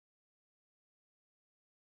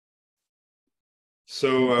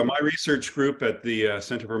My research group at the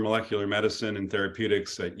Center for Molecular Medicine and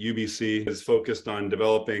Therapeutics at UBC is focused on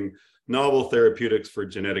developing novel therapeutics for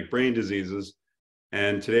genetic brain diseases.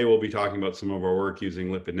 And today we'll be talking about some of our work using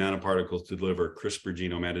lipid nanoparticles to deliver CRISPR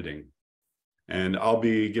genome editing. And I'll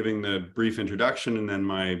be giving the brief introduction, and then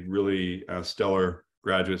my really stellar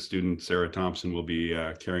graduate student, Sarah Thomson, will be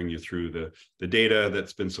carrying you through the data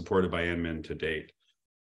that's been supported by NMIN to date.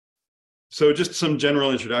 So just some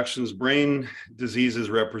general introductions. Brain diseases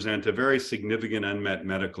represent a very significant unmet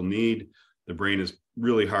medical need. The brain is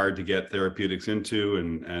really hard to get therapeutics into,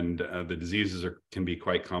 and the diseases can be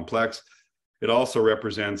quite complex. It also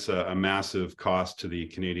represents a massive cost to the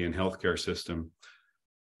Canadian healthcare system.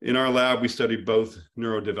 In our lab, we study both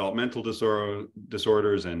neurodevelopmental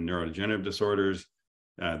disorders and neurodegenerative disorders.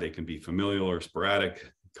 They can be familial or sporadic,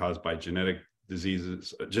 caused by genetic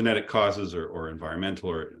diseases, genetic causes, or environmental,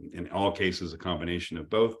 or in all cases, a combination of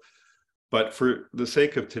both. But for the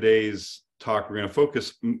sake of today's talk, we're going to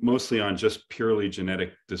focus mostly on just purely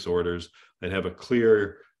genetic disorders that have a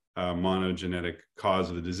clear monogenetic cause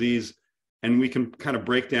of the disease. And we can kind of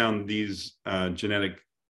break down these genetic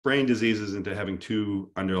brain diseases into having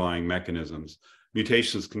two underlying mechanisms.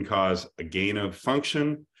 Mutations can cause a gain of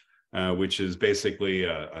function, which is basically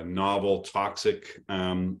a novel toxic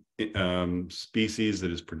species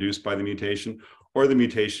that is produced by the mutation, or the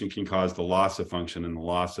mutation can cause the loss of function and the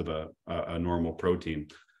loss of a normal protein.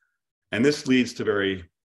 And this leads to very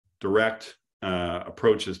direct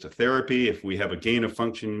approaches to therapy. If we have a gain of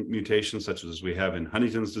function mutation, such as we have in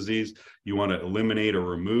Huntington's disease, you want to eliminate or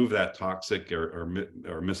remove that toxic or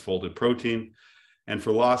misfolded protein. And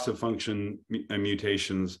for loss of function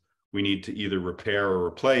mutations, we need to either repair or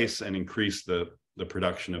replace and increase the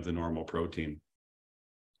production of the normal protein.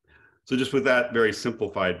 So just with that very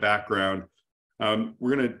simplified background,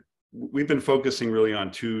 we've been focusing really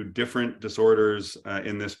on two different disorders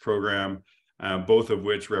in this program, both of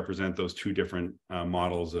which represent those two different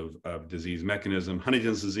models of disease mechanism.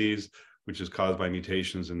 Huntington's disease, which is caused by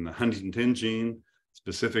mutations in the Huntington gene,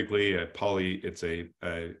 specifically it's a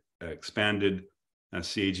expanded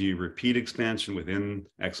CAG repeat expansion within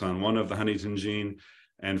exon 1 of the Huntington gene,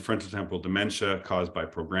 and frontotemporal dementia caused by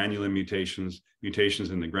progranulin mutations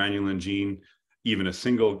in the granulin gene. Even a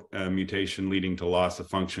single mutation leading to loss of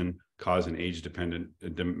function cause an age-dependent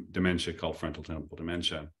dementia called frontotemporal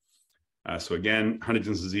dementia. So again,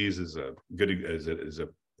 Huntington's disease is a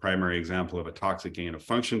primary example of a toxic gain of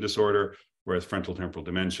function disorder, whereas frontotemporal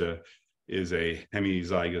dementia is a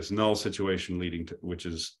hemizygous null situation which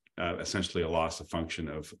is essentially a loss of function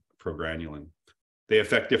of progranulin. They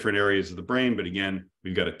affect different areas of the brain, but again,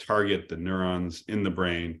 we've got to target the neurons in the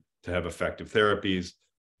brain to have effective therapies.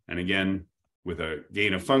 And again, with a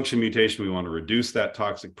gain of function mutation, we want to reduce that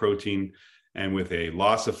toxic protein. And with a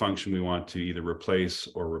loss of function, we want to either replace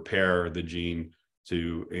or repair the gene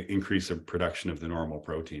to increase the production of the normal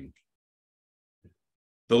protein.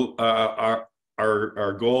 Our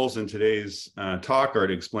goals in today's talk are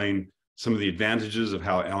to explain some of the advantages of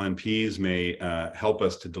how LNPs may help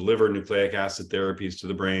us to deliver nucleic acid therapies to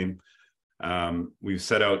the brain. We've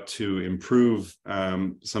set out to improve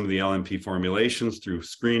some of the LNP formulations through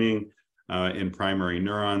screening in primary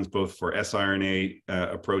neurons, both for siRNA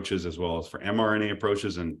approaches as well as for mRNA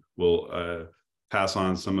approaches, and we'll pass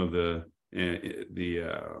on some of the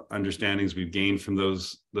understandings we've gained from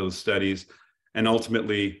those studies. And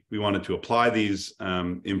ultimately, we wanted to apply these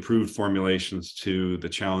improved formulations to the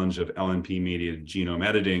challenge of LNP-mediated genome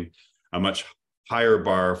editing, a much higher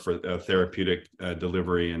bar for therapeutic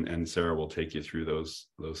delivery, and Sarah will take you through those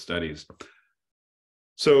studies.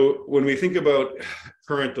 So when we think about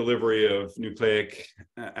current delivery of nucleic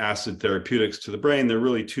acid therapeutics to the brain, there are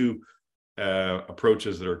really two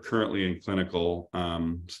approaches that are currently in clinical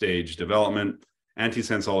stage development.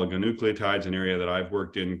 Antisense oligonucleotides, an area that I've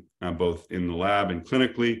worked in both in the lab and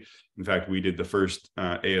clinically. In fact, we did the first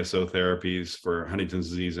ASO therapies for Huntington's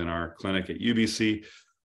disease in our clinic at UBC.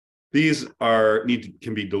 These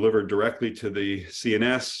can be delivered directly to the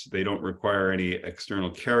CNS. They don't require any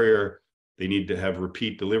external carrier. They need to have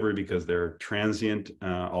repeat delivery because they're transient,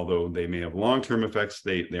 although they may have long-term effects.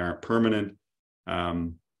 They aren't permanent.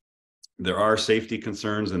 There are safety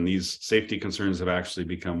concerns, and these safety concerns have actually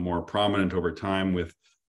become more prominent over time with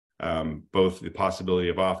both the possibility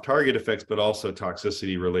of off-target effects, but also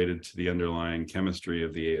toxicity related to the underlying chemistry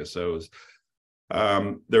of the ASOs.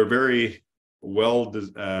 They're very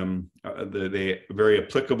very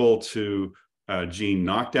applicable to gene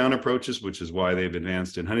knockdown approaches, which is why they've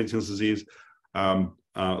advanced in Huntington's disease.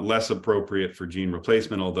 Less appropriate for gene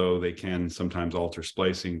replacement, although they can sometimes alter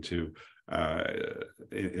splicing to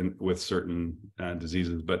with certain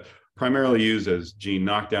diseases, but primarily used as gene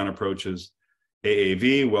knockdown approaches.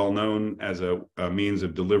 AAV, well known as a means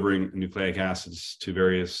of delivering nucleic acids to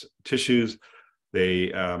various tissues.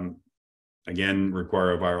 They, again,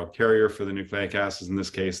 require a viral carrier for the nucleic acids. In this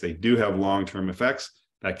case, they do have long-term effects.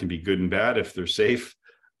 That can be good and bad if they're safe.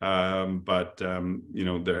 But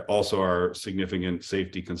there also are significant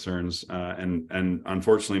safety concerns and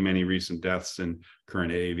unfortunately many recent deaths in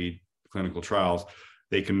current AAV clinical trials.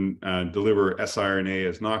 They can deliver siRNA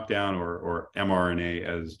as knockdown or mRNA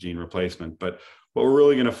as gene replacement. But what we're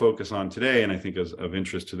really going to focus on today, and I think is of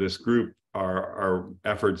interest to this group, are our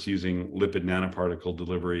efforts using lipid nanoparticle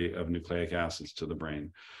delivery of nucleic acids to the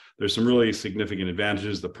brain. There's some really significant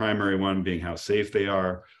advantages, the primary one being how safe they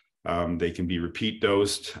are. They can be repeat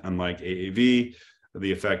dosed, unlike AAV.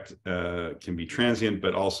 The effect can be transient,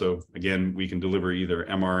 but also, again, we can deliver either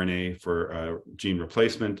mRNA for gene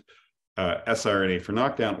replacement, siRNA for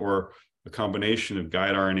knockdown, or a combination of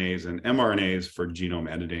guide RNAs and mRNAs for genome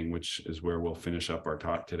editing, which is where we'll finish up our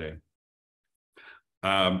talk today.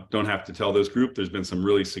 Don't have to tell this group, there's been some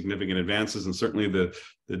really significant advances, and certainly the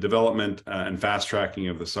development and fast tracking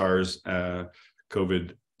of the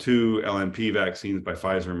SARS-CoV-2 LNP vaccines by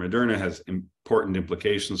Pfizer and Moderna has important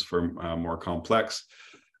implications for more complex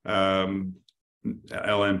LNP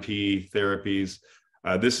therapies.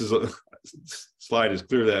 This is a slide is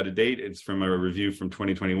clearly out of date. It's from a review from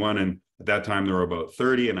 2021, and at that time there were about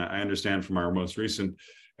 30. And I understand from our most recent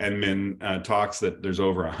NMIN talks that there's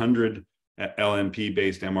over 100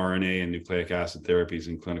 LNP-based mRNA and nucleic acid therapies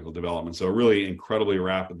in clinical development. So a really incredibly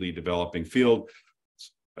rapidly developing field.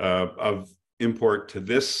 Of import to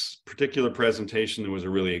this particular presentation, there was a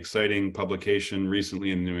really exciting publication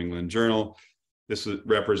recently in the New England Journal. This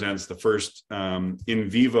represents the first in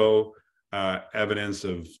vivo evidence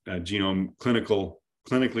of clinically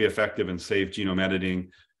effective and safe genome editing.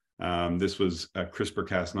 This was a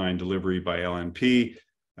CRISPR-Cas9 delivery by LNP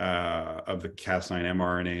of the Cas9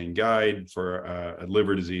 mRNA and guide for a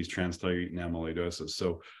liver disease, transthyretin amyloidosis.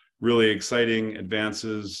 So really exciting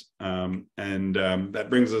advances. That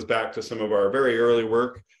brings us back to some of our very early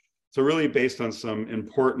work. So really based on some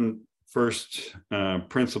important first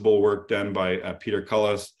principle work done by Peter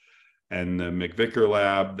Cullis and the McVicker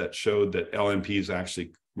lab that showed that LNPs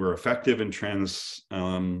actually were effective in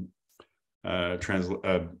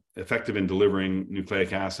effective in delivering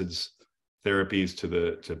nucleic acids therapies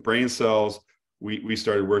to brain cells. We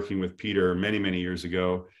started working with Peter many years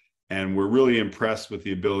ago, and we're really impressed with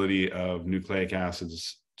the ability of nucleic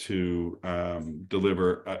acids to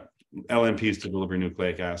deliver LNPs to deliver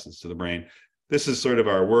nucleic acids to the brain. This is sort of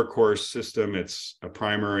our workhorse system. It's a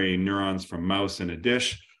primary neurons from mouse in a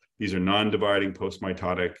dish. These are non-dividing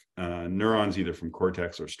post-mitotic neurons, either from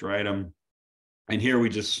cortex or striatum. And here we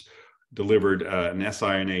just delivered an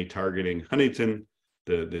siRNA targeting Huntington,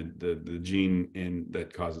 the gene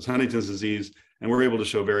that causes Huntington's disease. And we're able to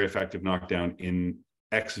show very effective knockdown in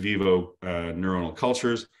ex vivo neuronal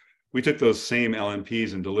cultures. We took those same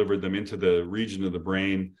LNPs and delivered them into the region of the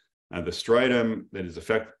brain, the striatum that is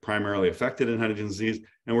primarily affected in Huntington's disease,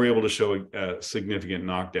 and we're able to show a significant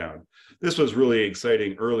knockdown. This was really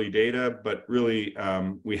exciting early data, but really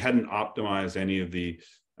we hadn't optimized any of the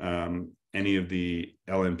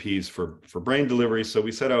LNPs for brain delivery. So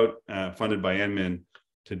we set out, funded by NMIN,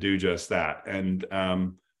 to do just that. And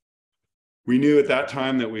we knew at that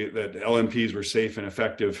time that LNPs were safe and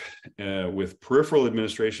effective with peripheral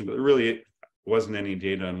administration, but there really wasn't any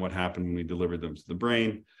data on what happened when we delivered them to the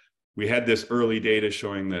brain. We had this early data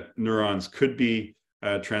showing that neurons could be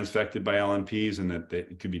transfected by LNPs and that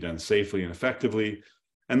it could be done safely and effectively.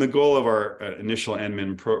 And the goal of our initial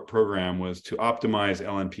NMIN program was to optimize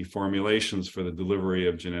LNP formulations for the delivery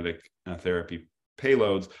of genetic therapy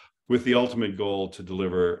payloads, with the ultimate goal to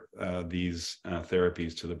deliver these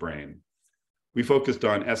therapies to the brain. We focused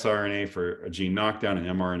on siRNA for a gene knockdown and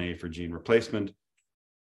mRNA for gene replacement.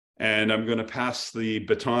 And I'm going to pass the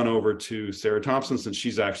baton over to Sarah Thomson, since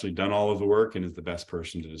she's actually done all of the work and is the best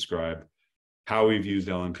person to describe how we've used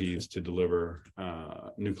LNPs to deliver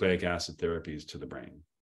nucleic acid therapies to the brain.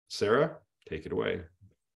 Sarah, take it away.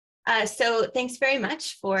 So thanks very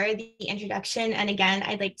much for the introduction. And again,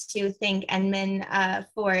 I'd like to thank NMIN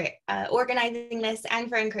for organizing this and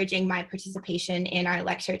for encouraging my participation in our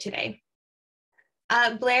lecture today.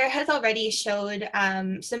 Blair has already showed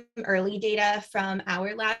some early data from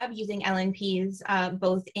our lab using LNPs,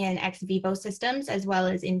 both in ex vivo systems as well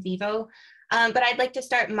as in vivo. But I'd like to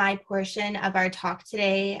start my portion of our talk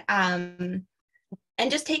today and and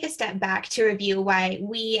just take a step back to review why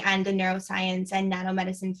we and the neuroscience and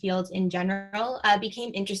nanomedicine fields in general became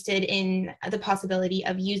interested in the possibility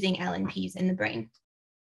of using LNPs in the brain.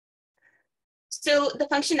 So the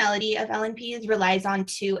functionality of LNPs relies on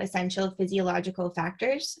two essential physiological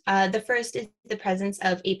factors. The first is the presence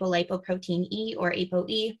of apolipoprotein E, or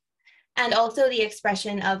ApoE, and also the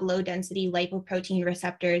expression of low-density lipoprotein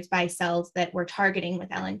receptors by cells that we're targeting with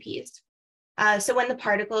LNPs. So when the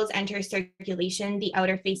particles enter circulation, the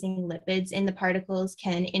outer-facing lipids in the particles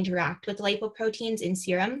can interact with lipoproteins in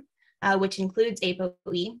serum, which includes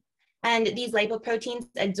ApoE. And these lipoproteins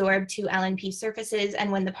adsorb to LNP surfaces,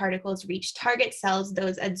 and when the particles reach target cells,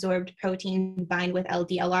 those adsorbed proteins bind with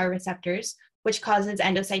LDLR receptors, which causes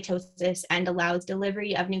endocytosis and allows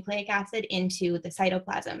delivery of nucleic acid into the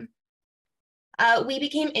cytoplasm. We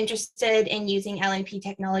became interested in using LNP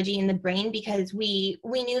technology in the brain because we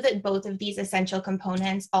knew that both of these essential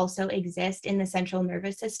components also exist in the central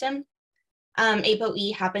nervous system.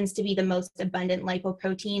 ApoE happens to be the most abundant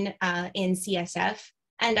lipoprotein in CSF,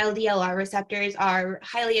 and LDLR receptors are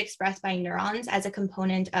highly expressed by neurons as a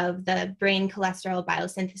component of the brain cholesterol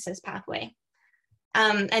biosynthesis pathway.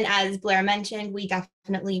 And as Blair mentioned, we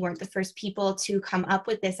definitely weren't the first people to come up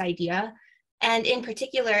with this idea. And in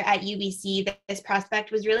particular at UBC, this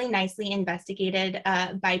prospect was really nicely investigated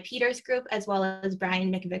by Peter's group as well as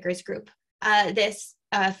Brian McVicker's group. This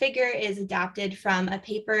figure is adapted from a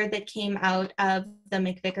paper that came out of the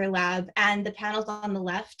McVicker lab, and the panels on the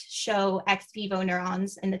left show ex vivo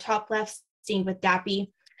neurons in the top left stained with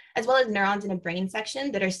DAPI, as well as neurons in a brain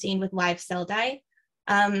section that are stained with live cell dye.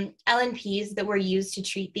 LNPs that were used to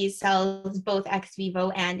treat these cells, both ex vivo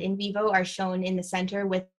and in vivo, are shown in the center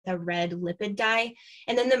with a red lipid dye.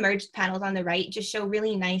 And then the merged panels on the right just show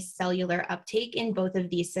really nice cellular uptake in both of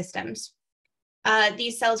these systems.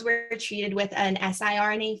 These cells were treated with an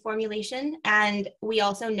siRNA formulation, and we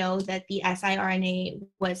also know that the siRNA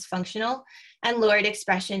was functional and lowered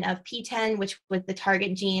expression of PTEN, which was the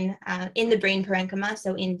target gene in the brain parenchyma,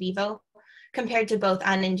 so in vivo, compared to both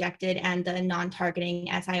uninjected and the non-targeting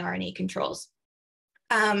siRNA controls.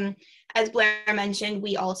 As Blair mentioned,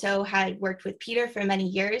 we also had worked with Peter for many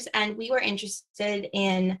years, and we were interested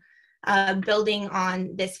in building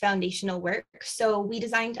on this foundational work. So we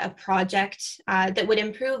designed a project that would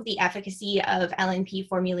improve the efficacy of LNP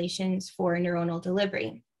formulations for neuronal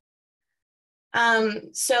delivery.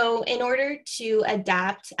 So in order to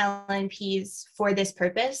adapt LNPs for this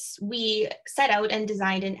purpose, we set out and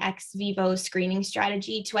designed an ex vivo screening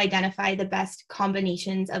strategy to identify the best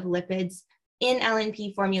combinations of lipids in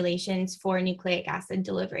LNP formulations for nucleic acid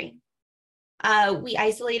delivery. We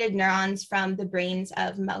isolated neurons from the brains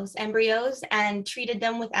of mouse embryos and treated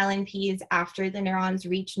them with LNPs after the neurons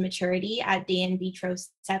reached maturity at day in vitro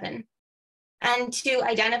 7. And to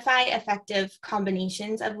identify effective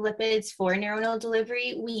combinations of lipids for neuronal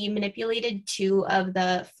delivery, we manipulated 2 of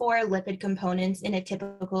the 4 lipid components in a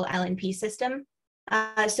typical LNP system.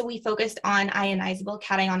 So we focused on ionizable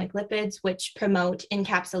cationic lipids, which promote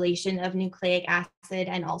encapsulation of nucleic acid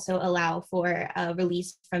and also allow for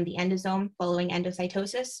release from the endosome following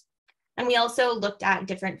endocytosis. And we also looked at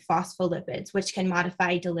different phospholipids, which can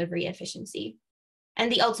modify delivery efficiency. And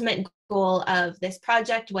the ultimate goal of this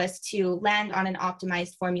project was to land on an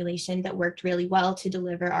optimized formulation that worked really well to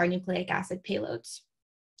deliver our nucleic acid payloads.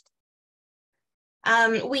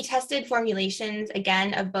 We tested formulations,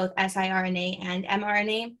 again, of both siRNA and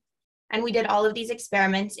mRNA, and we did all of these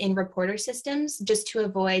experiments in reporter systems just to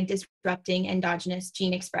avoid disrupting endogenous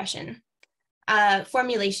gene expression.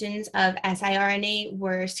 Formulations of siRNA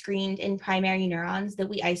were screened in primary neurons that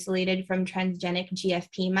we isolated from transgenic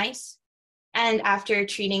GFP mice. And after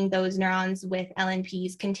treating those neurons with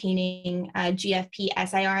LNPs containing GFP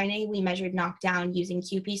siRNA, we measured knockdown using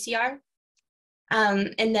qPCR.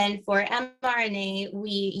 And then for mRNA,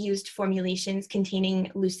 we used formulations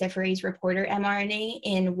containing luciferase reporter mRNA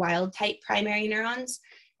in wild type primary neurons,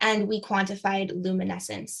 and we quantified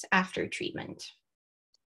luminescence after treatment.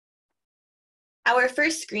 Our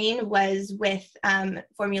first screen was with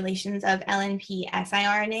formulations of LNP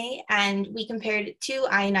siRNA, and we compared 2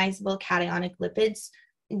 ionizable cationic lipids,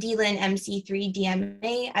 D-lin MC3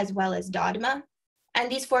 DMA, as well as DODMA.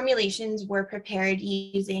 And these formulations were prepared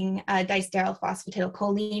using disteryl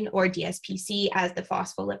phosphatidylcholine, or DSPC, as the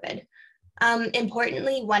phospholipid.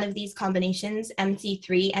 Importantly, one of these combinations,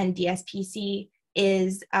 MC3 and DSPC,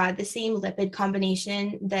 is the same lipid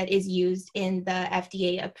combination that is used in the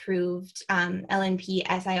FDA-approved LNP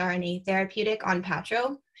siRNA therapeutic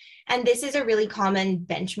Onpattro. And this is a really common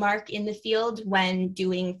benchmark in the field when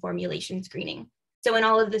doing formulation screening. So in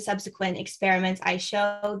all of the subsequent experiments I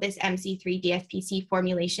show, this MC3 DSPC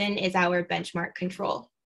formulation is our benchmark control.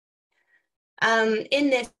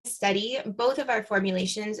 In this study, both of our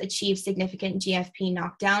formulations achieve significant GFP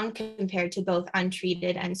knockdown compared to both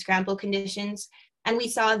untreated and scramble conditions. And we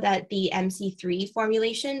saw that the MC3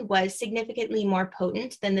 formulation was significantly more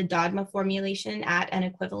potent than the dogma formulation at an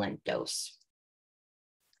equivalent dose.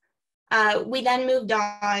 We then moved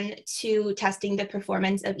on to testing the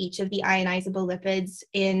performance of each of the ionizable lipids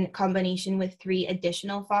in combination with 3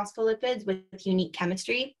 additional phospholipids with unique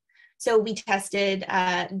chemistry. So we tested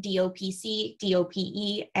DOPC,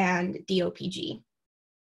 DOPE, and DOPG.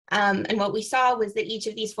 And what we saw was that each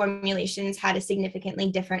of these formulations had a significantly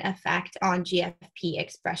different effect on GFP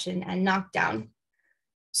expression and knockdown.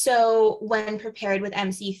 So when prepared with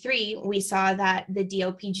MC3, we saw that the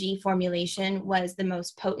DOPG formulation was the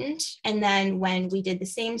most potent. And then when we did the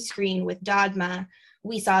same screen with dogma,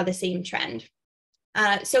 we saw the same trend.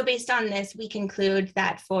 So based on this, we conclude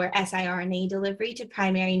that for siRNA delivery to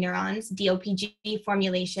primary neurons, DOPG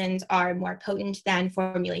formulations are more potent than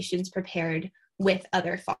formulations prepared with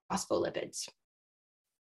other phospholipids.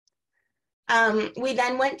 We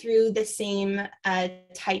then went through the same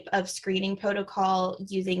type of screening protocol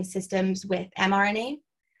using systems with mRNA.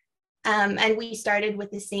 And we started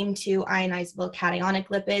with the same 2 ionizable cationic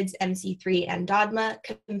lipids, MC3 and dogma,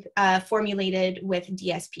 formulated with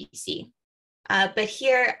DSPC. But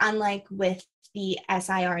here, unlike with the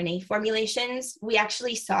siRNA formulations, we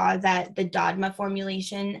actually saw that the dogma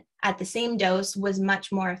formulation at the same dose was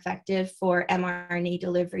much more effective for mRNA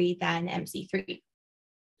delivery than MC3.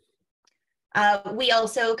 We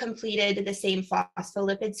also completed the same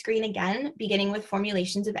phospholipid screen again, beginning with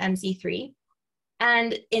formulations of MC3.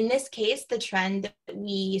 And in this case, the trend that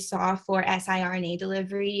we saw for siRNA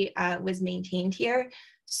delivery was maintained here.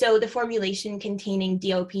 So the formulation containing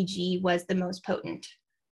DOPG was the most potent.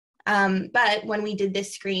 But when we did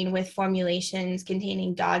this screen with formulations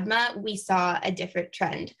containing dogma, we saw a different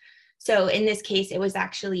trend. So in this case, it was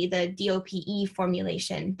actually the DOPE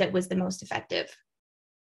formulation that was the most effective.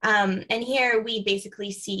 And here we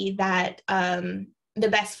basically see that the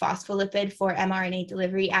best phospholipid for mRNA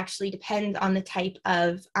delivery actually depends on the type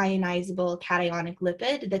of ionizable cationic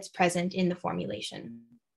lipid that's present in the formulation.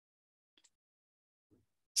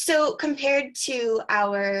 So compared to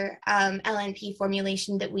our LNP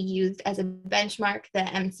formulation that we used as a benchmark, the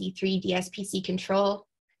MC3 DSPC control,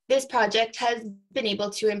 this project has been able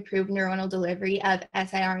to improve neuronal delivery of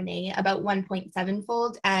siRNA about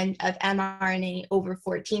 1.7-fold and of mRNA over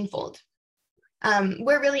 14-fold.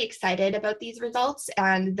 We're really excited about these results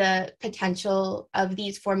and the potential of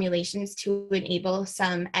these formulations to enable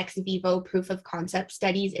some ex vivo proof of concept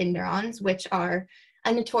studies in neurons, which are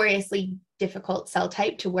a notoriously difficult cell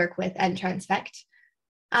type to work with and transfect.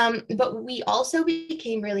 But we also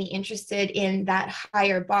became really interested in that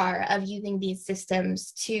higher bar of using these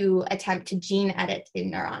systems to attempt to gene edit in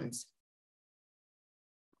neurons.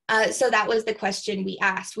 So that was the question we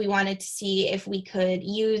asked. We wanted to see if we could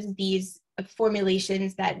use these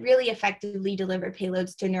formulations that really effectively deliver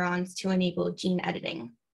payloads to neurons to enable gene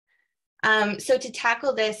editing. So to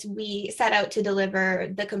tackle this, we set out to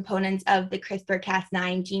deliver the components of the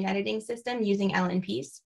CRISPR-Cas9 gene editing system using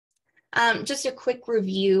LNPs. Just a quick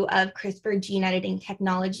review of CRISPR gene editing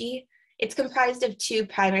technology. It's comprised of 2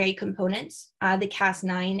 primary components, the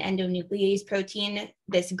Cas9 endonuclease protein,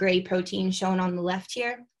 this gray protein shown on the left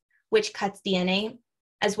here, which cuts DNA,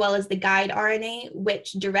 as well as the guide RNA,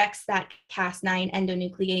 which directs that Cas9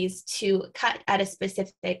 endonuclease to cut at a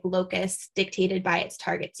specific locus dictated by its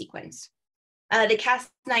target sequence. The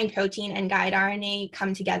Cas9 protein and guide RNA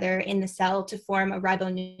come together in the cell to form a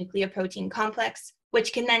ribonucleoprotein complex,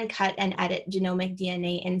 which can then cut and edit genomic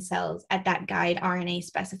DNA in cells at that guide RNA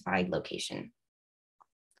specified location.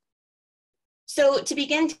 So to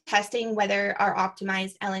begin testing whether our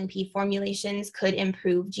optimized LNP formulations could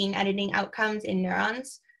improve gene editing outcomes in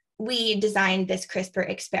neurons, we designed this CRISPR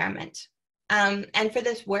experiment. And for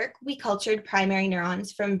this work, we cultured primary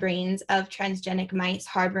neurons from brains of transgenic mice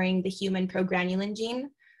harboring the human progranulin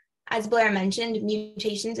gene. As Blair mentioned,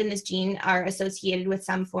 mutations in this gene are associated with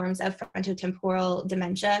some forms of frontotemporal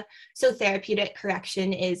dementia, so therapeutic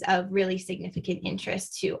correction is of really significant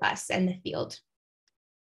interest to us and the field.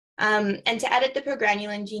 And to edit the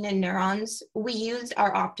progranulin gene in neurons, we used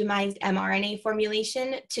our optimized mRNA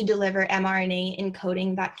formulation to deliver mRNA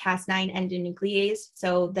encoding that Cas9 endonuclease,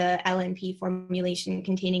 so the LNP formulation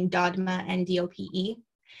containing dogma and DOPE.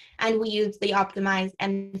 And we used the optimized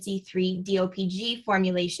MC3 DOPG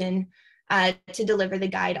formulation to deliver the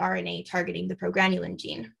guide RNA targeting the progranulin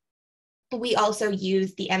gene. We also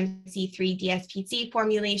used the MC3 DSPC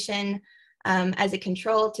formulation as a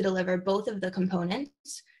control to deliver both of the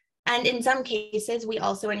components. And in some cases, we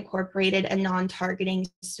also incorporated a non-targeting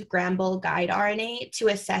scramble guide RNA to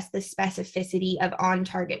assess the specificity of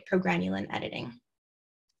on-target progranulin editing.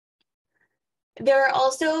 There are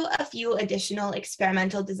also a few additional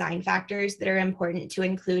experimental design factors that are important to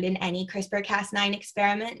include in any CRISPR-Cas9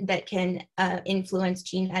 experiment that can influence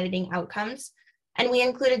gene editing outcomes. And we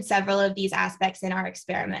included several of these aspects in our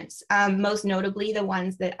experiments. Most notably, the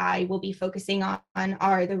ones that I will be focusing on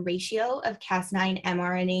are the ratio of Cas9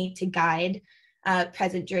 mRNA to guide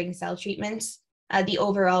present during cell treatments, the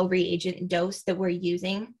overall reagent dose that we're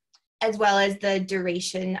using, as well as the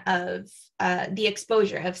duration of the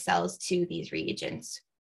exposure of cells to these reagents.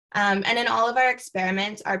 And in all of our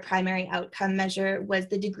experiments, our primary outcome measure was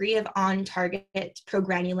the degree of on-target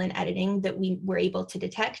progranulin editing that we were able to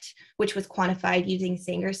detect, which was quantified using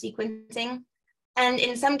Sanger sequencing. And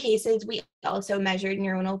in some cases, we also measured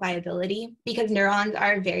neuronal viability because neurons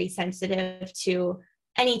are very sensitive to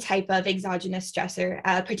any type of exogenous stressor,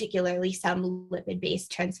 particularly some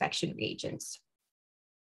lipid-based transfection reagents.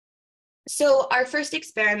 So our first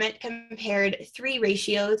experiment compared 3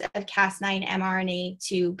 ratios of Cas9 mRNA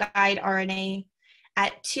to guide RNA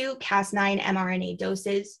at 2 Cas9 mRNA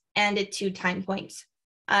doses and at 2 time points.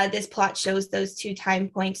 This plot shows those 2 time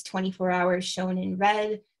points, 24 hours shown in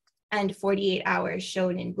red and 48 hours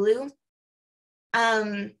shown in blue.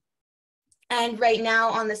 And right now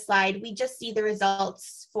on the slide, we just see the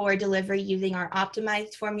results for delivery using our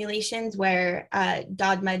optimized formulations where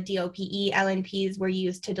DODMA DOPE LNPs were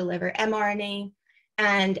used to deliver mRNA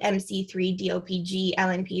and MC3 DOPG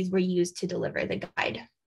LNPs were used to deliver the guide.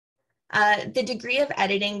 The degree of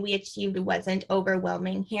editing we achieved wasn't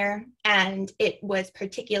overwhelming here, and it was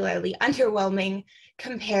particularly underwhelming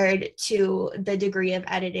compared to the degree of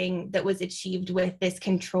editing that was achieved with this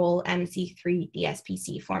control MC3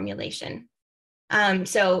 DSPC formulation.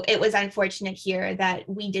 So it was unfortunate here that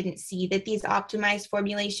we didn't see that these optimized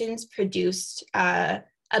formulations produced a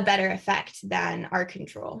better effect than our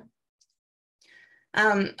control.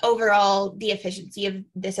 Overall, the efficiency of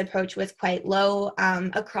this approach was quite low.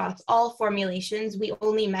 Across all formulations, we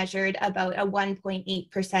only measured about a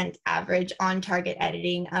 1.8% average on-target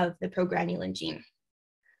editing of the progranulin gene.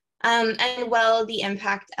 And while the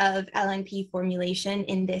impact of LNP formulation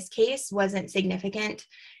in this case wasn't significant,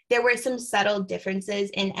 there were some subtle differences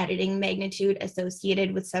in editing magnitude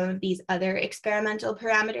associated with some of these other experimental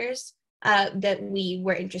parameters that we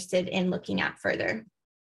were interested in looking at further.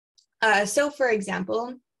 So for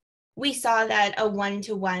example, we saw that a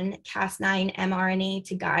 1-to-1 Cas9 mRNA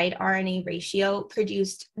to guide RNA ratio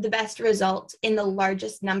produced the best result in the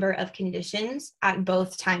largest number of conditions at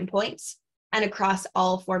both time points and across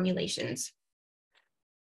all formulations.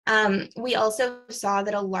 We also saw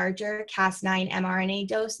that a larger Cas9 mRNA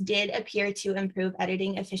dose did appear to improve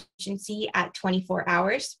editing efficiency at 24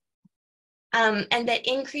 hours, and that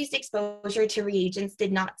increased exposure to reagents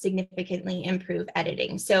did not significantly improve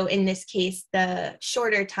editing. So in this case, the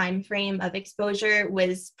shorter time frame of exposure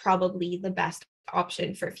was probably the best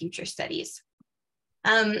option for future studies.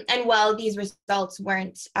 And while these results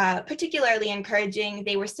weren't particularly encouraging,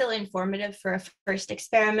 they were still informative for a first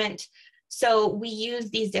experiment. So we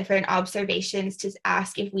used these different observations to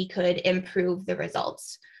ask if we could improve the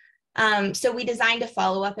results. So we designed a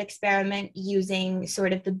follow-up experiment using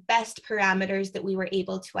sort of the best parameters that we were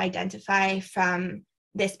able to identify from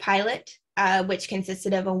this pilot, which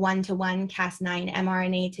consisted of a 1-to-1 Cas9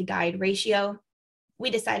 mRNA to guide ratio.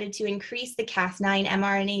 We decided to increase the Cas9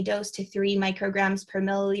 mRNA dose to 3 micrograms per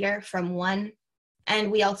milliliter from 1. And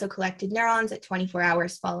we also collected neurons at 24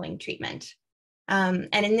 hours following treatment. And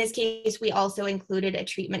in this case, we also included a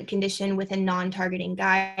treatment condition with a non-targeting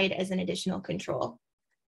guide as an additional control.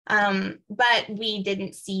 But we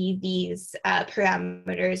didn't see these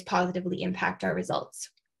parameters positively impact our results.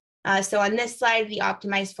 So on this slide, the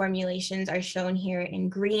optimized formulations are shown here in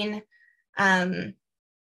green.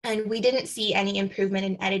 And we didn't see any improvement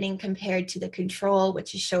in editing compared to the control,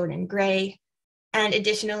 which is shown in gray. And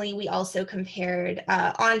additionally, we also compared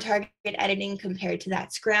on-target editing compared to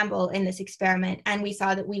that scramble in this experiment. And we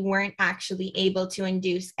saw that we weren't actually able to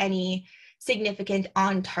induce any significant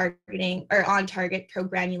on-target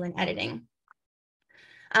progranulin editing.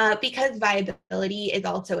 Because viability is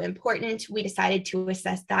also important, we decided to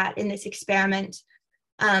assess that in this experiment.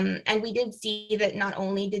 And we did see that not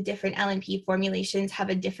only did different LNP formulations have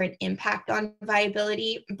a different impact on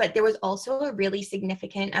viability, but there was also a really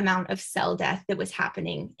significant amount of cell death that was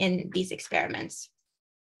happening in these experiments.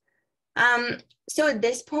 So at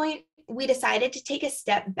this point, we decided to take a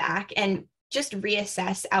step back and just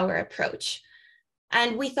reassess our approach.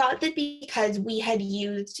 And we thought that because we had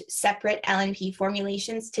used separate LNP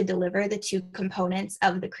formulations to deliver the two components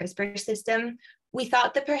of the CRISPR system, we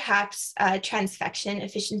thought that perhaps transfection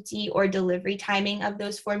efficiency or delivery timing of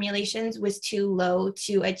those formulations was too low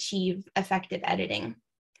to achieve effective editing.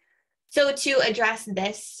 So to address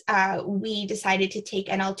this, we decided to take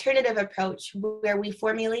an alternative approach where we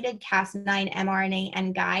formulated Cas9 mRNA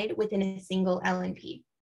and guide within a single LNP.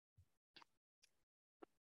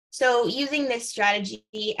 So using this strategy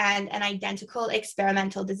and an identical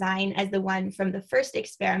experimental design as the one from the first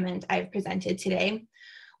experiment I've presented today,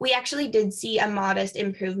 we actually did see a modest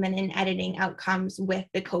improvement in editing outcomes with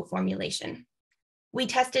the co-formulation. We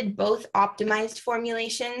tested both optimized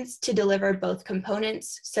formulations to deliver both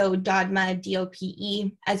components, so DODMA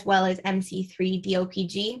DOPE as well as MC3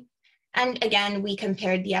 DOPG. And again, we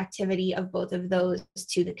compared the activity of both of those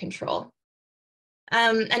to the control.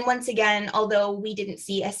 And once again, although we didn't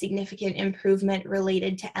see a significant improvement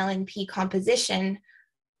related to LNP composition,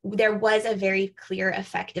 there was a very clear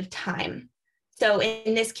effect of time. So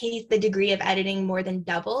in this case, the degree of editing more than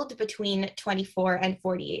doubled between 24 and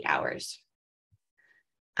 48 hours.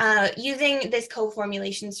 Using this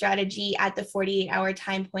co-formulation strategy at the 48-hour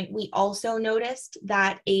time point, we also noticed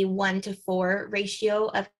that a 1:4 ratio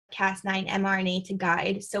of Cas9 mRNA to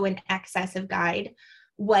guide, so in excess of guide,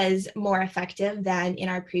 was more effective than in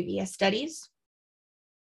our previous studies.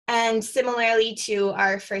 And similarly to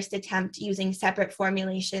our first attempt using separate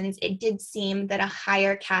formulations, it did seem that a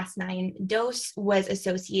higher Cas9 dose was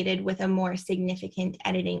associated with a more significant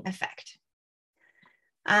editing effect.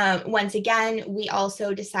 Once again, we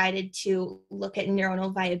also decided to look at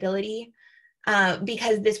neuronal viability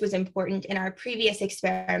because this was important in our previous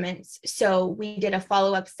experiments. So we did a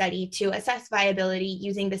follow-up study to assess viability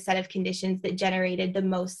using the set of conditions that generated the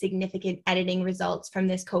most significant editing results from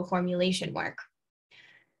this co-formulation work.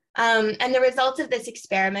 And the results of this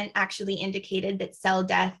experiment actually indicated that cell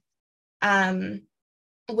death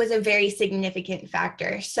was a very significant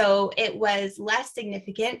factor. So it was less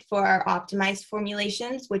significant for our optimized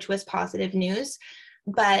formulations, which was positive news,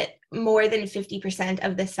 but more than 50%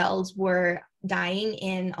 of the cells were dying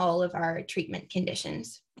in all of our treatment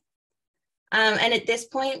conditions. And at this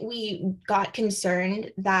point, we got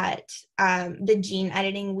concerned that the gene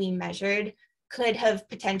editing we measured could have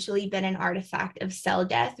potentially been an artifact of cell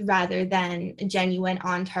death rather than genuine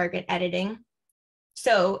on-target editing.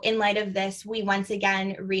 So in light of this, we once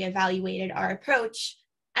again reevaluated our approach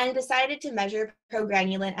and decided to measure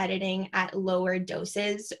progranulin editing at lower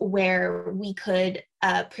doses where we could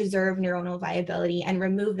preserve neuronal viability and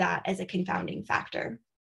remove that as a confounding factor.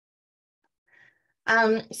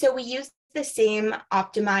 So we used the same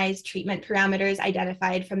optimized treatment parameters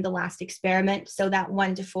identified from the last experiment, so that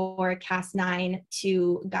 1:4 Cas9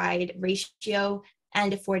 to guide ratio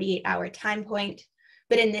and a 48-hour time point.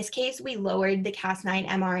 But in this case, we lowered the Cas9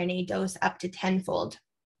 mRNA dose up to 10-fold.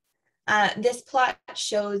 This plot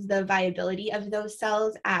shows the viability of those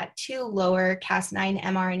cells at 2 lower Cas9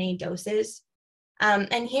 mRNA doses.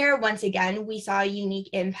 And here, once again, we saw a unique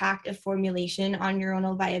impact of formulation on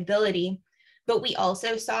neuronal viability, but we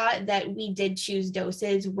also saw that we did choose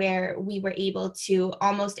doses where we were able to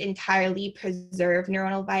almost entirely preserve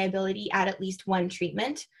neuronal viability at least one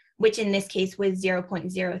treatment, which in this case was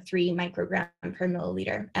 0.03 microgram per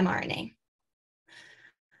milliliter mRNA.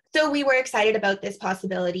 So we were excited about this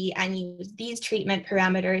possibility and used these treatment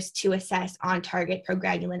parameters to assess on-target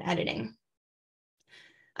progranulin editing.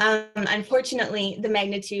 Unfortunately, the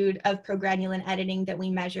magnitude of progranulin editing that we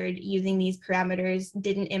measured using these parameters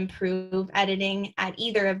didn't improve editing at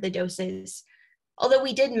either of the doses, although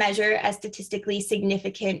we did measure a statistically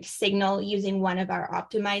significant signal using one of our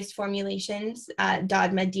optimized formulations,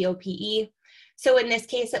 DODMA DOPE. So in this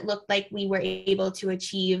case, it looked like we were able to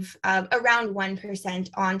achieve around 1%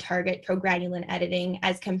 on-target progranulin editing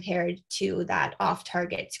as compared to that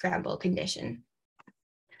off-target scramble condition.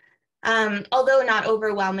 Although not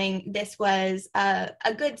overwhelming, this was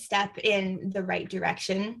a good step in the right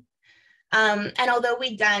direction. And although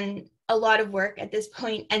we'd done a lot of work at this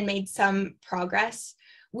point and made some progress,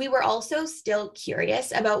 we were also still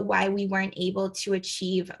curious about why we weren't able to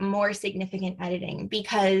achieve more significant editing,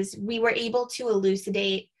 because we were able to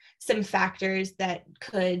elucidate some factors that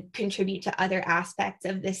could contribute to other aspects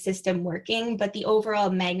of this system working, but the overall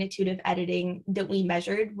magnitude of editing that we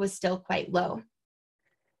measured was still quite low.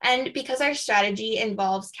 And because our strategy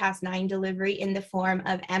involves Cas9 delivery in the form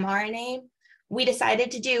of mRNA, we decided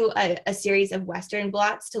to do a series of Western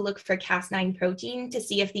blots to look for Cas9 protein to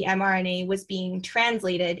see if the mRNA was being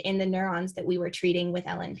translated in the neurons that we were treating with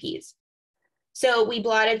LNPs. So we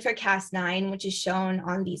blotted for Cas9, which is shown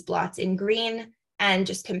on these blots in green, and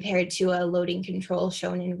just compared to a loading control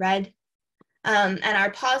shown in red. And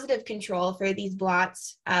our positive control for these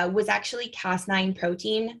blots was actually Cas9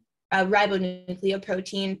 protein, a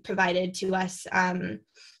ribonucleoprotein provided to us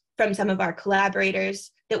from some of our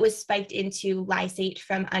collaborators that was spiked into lysate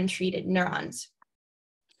from untreated neurons.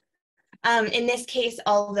 In this case,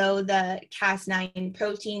 although the Cas9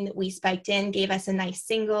 protein that we spiked in gave us a nice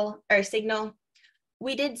signal,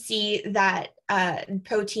 we did see that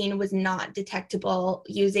protein was not detectable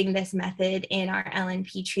using this method in our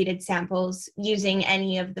LNP treated samples using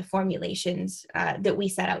any of the formulations that we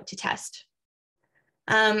set out to test.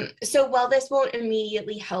 So while this won't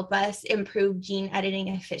immediately help us improve gene editing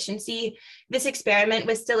efficiency, this experiment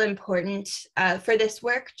was still important for this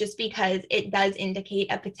work just because it does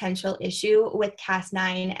indicate a potential issue with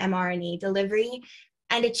Cas9 mRNA delivery.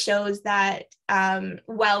 And it shows that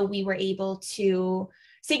while we were able to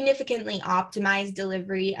significantly optimize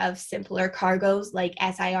delivery of simpler cargoes like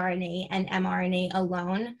siRNA and mRNA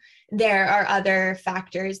alone, there are other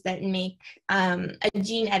factors that make a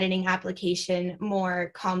gene editing application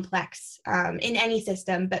more complex in any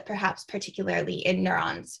system, but perhaps particularly in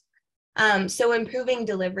neurons. So improving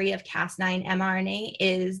delivery of Cas9 mRNA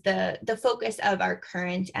is the focus of our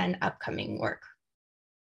current and upcoming work.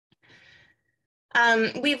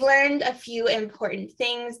 We've learned a few important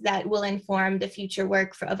things that will inform the future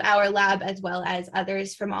work of our lab as well as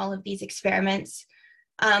others from all of these experiments.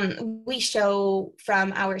 We show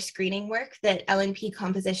from our screening work that LNP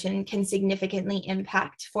composition can significantly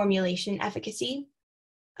impact formulation efficacy.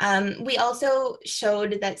 We also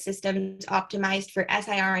showed that systems optimized for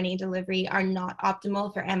siRNA delivery are not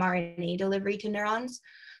optimal for mRNA delivery to neurons,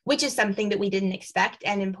 which is something that we didn't expect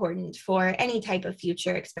and important for any type of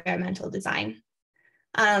future experimental design.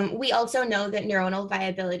 We also know that neuronal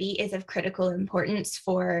viability is of critical importance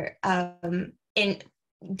for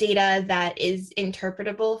data that is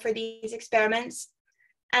interpretable for these experiments.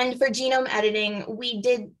 And for genome editing, we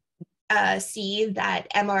did see that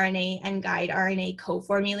mRNA and guide RNA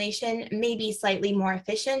co-formulation may be slightly more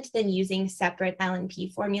efficient than using separate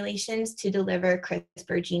LNP formulations to deliver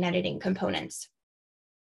CRISPR gene editing components.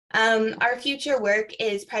 Our future work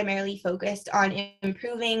is primarily focused on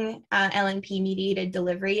improving LNP-mediated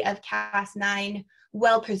delivery of Cas9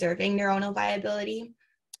 while preserving neuronal viability.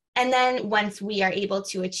 And then once we are able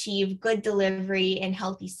to achieve good delivery in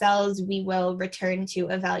healthy cells, we will return to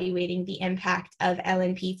evaluating the impact of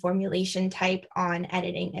LNP formulation type on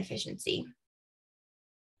editing efficiency.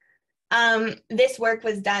 This work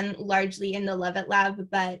was done largely in the Leavitt lab,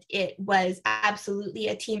 but it was absolutely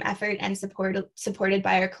a team effort and supported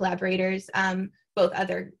by our collaborators, both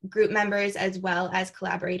other group members as well as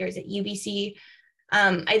collaborators at UBC.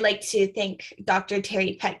 I'd like to thank Dr.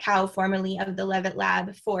 Terry Petkow, formerly of the Leavitt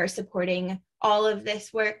lab, for supporting all of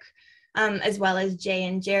this work, as well as Jay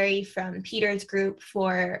and Jerry from Peter's group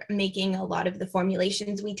for making a lot of the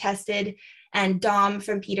formulations we tested, and Dom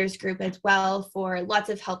from Peter's group as well for lots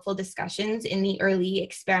of helpful discussions in the early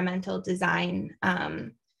experimental design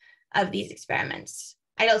of these experiments.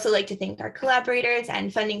 I'd also like to thank our collaborators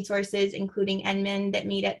and funding sources, including NMIN, that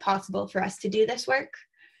made it possible for us to do this work.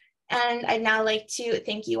 And I'd now like to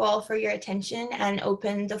thank you all for your attention and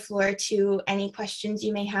open the floor to any questions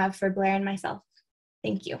you may have for Blair and myself.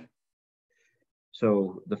 Thank you.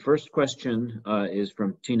 So the first question is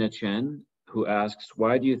from Tina Chen, who asks,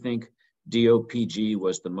 why do you think DOPG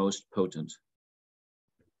was the most potent?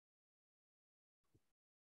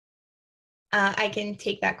 I can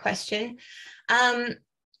take that question.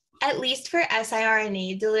 At least for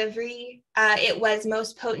siRNA delivery, it was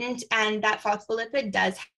most potent, and that phospholipid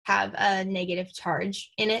does have a negative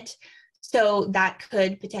charge in it. So that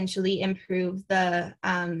could potentially improve the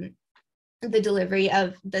delivery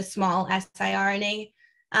of the small siRNA.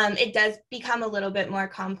 It does become a little bit more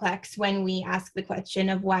complex when we ask the question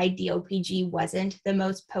of why DOPG wasn't the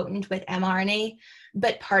most potent with mRNA,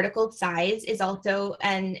 but particle size is also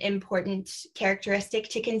an important characteristic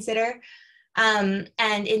to consider. And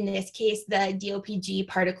in this case, the DOPG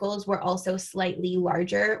particles were also slightly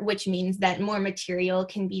larger, which means that more material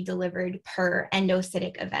can be delivered per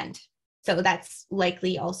endocytic event. So that's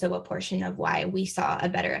likely also a portion of why we saw a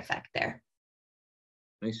better effect there.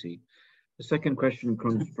 I see. The second question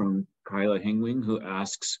comes from Kyla Hingwing, who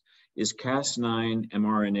asks, is Cas9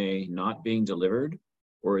 mRNA not being delivered,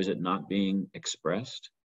 or is it not being expressed?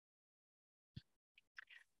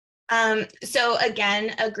 So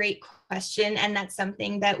again, a great question, and that's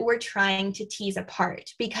something that we're trying to tease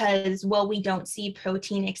apart, because while we don't see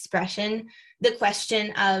protein expression, the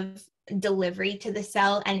question of delivery to the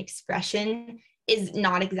cell and expression is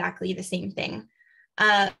not exactly the same thing.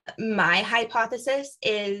 My hypothesis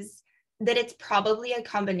is that it's probably a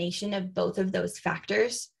combination of both of those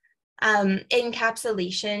factors.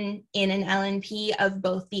 Encapsulation in an LNP of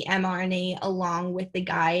both the mRNA along with the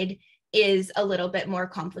guide is a little bit more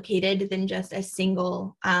complicated than just a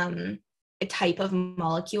single type of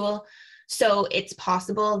molecule. So it's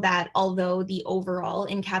possible that although the overall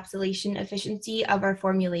encapsulation efficiency of our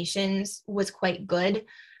formulations was quite good,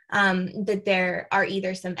 that there are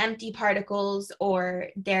either some empty particles or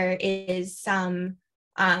there is some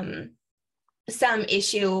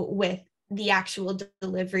issue with the actual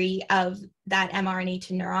delivery of that mRNA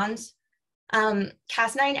to neurons.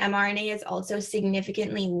 Cas9 mRNA is also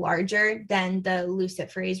significantly larger than the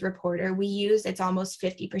luciferase reporter we use. It's almost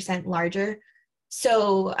 50% larger.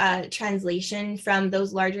 So translation from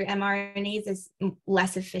those larger mRNAs is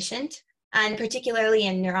less efficient. And particularly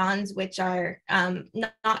in neurons, which are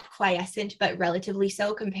not quiescent, but relatively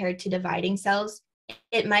so compared to dividing cells,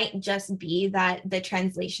 it might just be that the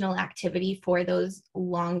translational activity for those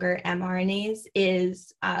longer mRNAs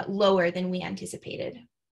is lower than we anticipated.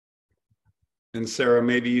 And Sarah,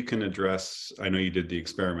 maybe you can address, I know you did the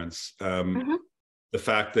experiments, the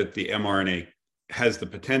fact that the mRNA has the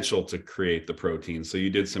potential to create the protein. So you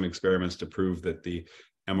did some experiments to prove that the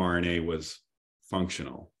mRNA was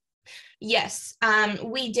functional. Yes,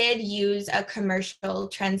 we did use a commercial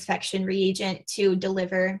transfection reagent to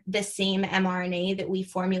deliver the same mRNA that we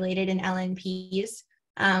formulated in LNPs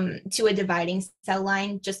to a dividing cell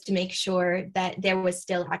line, just to make sure that there was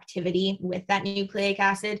still activity with that nucleic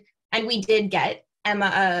acid. And we did get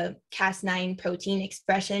Cas9 protein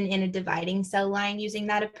expression in a dividing cell line using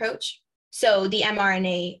that approach. So the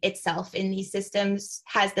mRNA itself in these systems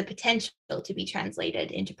has the potential to be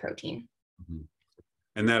translated into protein. Mm-hmm.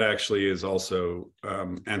 And that actually is also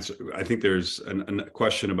I think there's a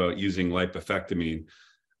question about using lipofectamine.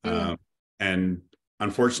 And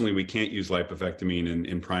unfortunately, we can't use lipofectamine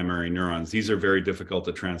in primary neurons. These are very difficult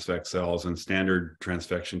to transfect cells, and standard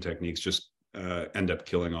transfection techniques just end up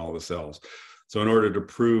killing all the cells. So in order to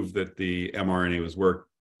prove that the mRNA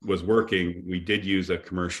was working, we did use a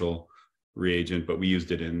commercial reagent, but we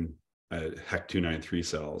used it in HEC293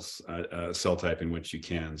 cells, a cell type in which you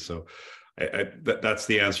can. So that's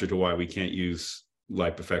the answer to why we can't use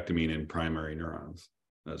lipofectamine in primary neurons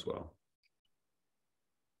as well.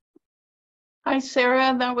 Hi,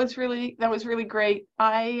 Sarah. That was really great.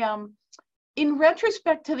 In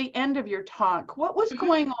retrospect to the end of your talk, what was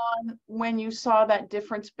going on when you saw that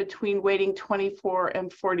difference between waiting 24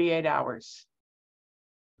 and 48 hours?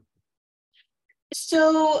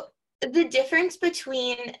 So the difference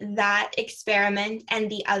between that experiment and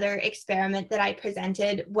the other experiment that I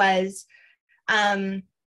presented was,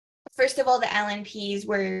 first of all, the LNPs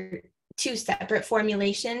were two separate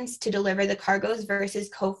formulations to deliver the cargoes versus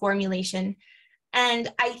co-formulation.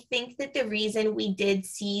 And I think that the reason we did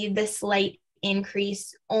see the slight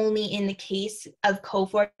increase only in the case of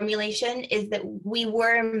co-formulation is that we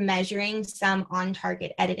were measuring some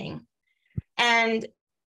on-target editing. And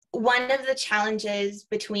one of the challenges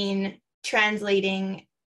between translating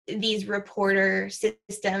these reporter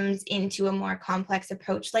systems into a more complex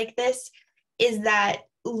approach like this is that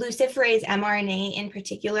luciferase mRNA in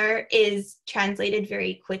particular is translated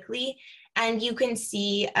very quickly, and you can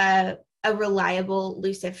see a reliable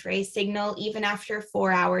luciferase signal even after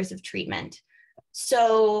 4 hours of treatment.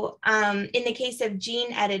 So in the case of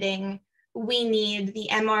gene editing, we need the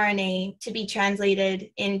mRNA to be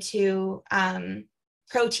translated into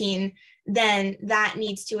protein. Then that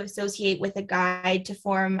needs to associate with a guide to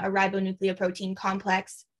form a ribonucleoprotein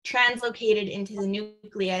complex translocated into the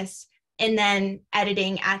nucleus, and then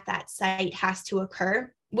editing at that site has to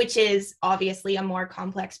occur, which is obviously a more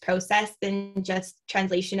complex process than just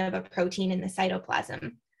translation of a protein in the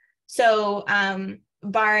cytoplasm. So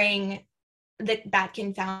barring that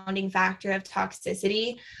confounding factor of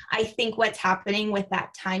toxicity, I think what's happening with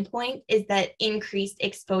that time point is that increased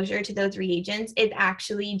exposure to those reagents is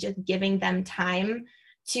actually just giving them time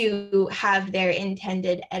to have their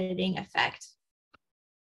intended editing effect.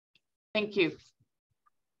 Thank you.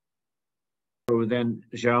 So then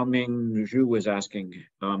Xiaoming Zhu was asking,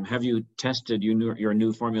 have you tested your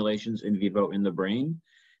new formulations in vivo in the brain?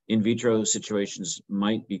 In vitro situations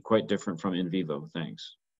might be quite different from in vivo.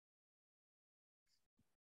 Thanks.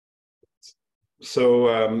 So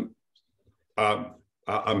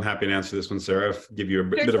I'm happy to answer this one, Sarah, give you a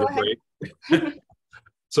bit of a break.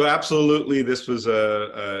 So absolutely, this was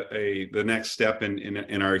the next step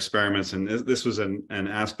in our experiments, and this was an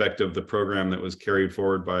aspect of the program that was carried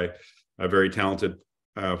forward by a very talented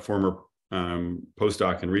former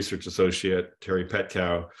postdoc and research associate, Terry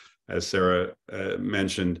Petkow, as Sarah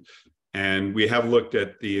mentioned. And we have looked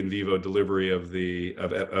at the in vivo delivery of the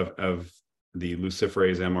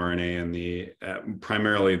luciferase mRNA and the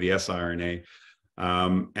primarily the siRNA.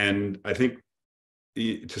 And I think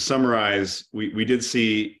to summarize, we did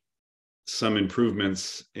see some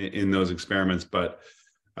improvements in those experiments, but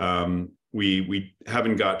we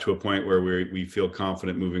haven't got to a point where we feel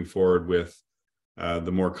confident moving forward with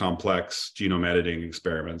the more complex genome editing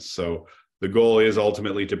experiments. So the goal is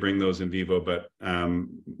ultimately to bring those in vivo, but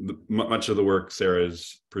much of the work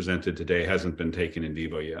Sarah's presented today hasn't been taken in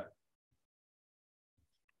vivo yet.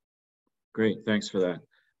 Great, thanks for that.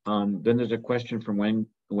 Then there's a question from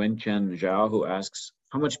Wenchen Zhao, who asks,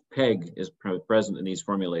 how much PEG is present in these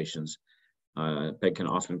formulations? PEG can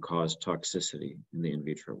often cause toxicity in the in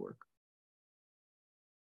vitro work.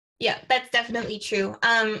 Yeah, that's definitely true.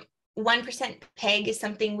 1% PEG is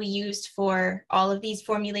something we used for all of these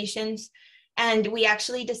formulations. And we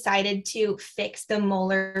actually decided to fix the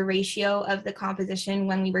molar ratio of the composition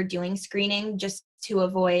when we were doing screening, just to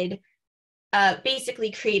avoid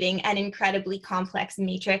basically creating an incredibly complex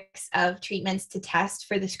matrix of treatments to test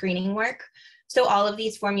for the screening work. So all of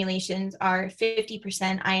these formulations are 50%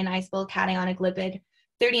 ionizable cationic lipid,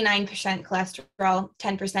 39% cholesterol,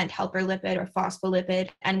 10% helper lipid or phospholipid,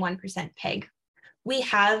 and 1% PEG. We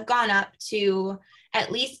have gone up to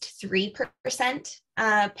at least 3%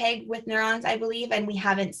 PEG with neurons, I believe, and we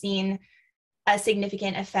haven't seen a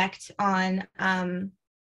significant effect on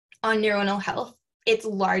neuronal health. It's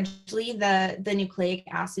largely the nucleic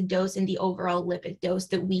acid dose and the overall lipid dose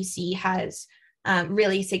that we see has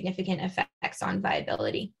really significant effects on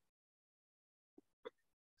viability.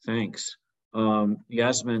 Thanks.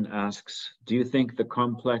 Yasmin asks, do you think the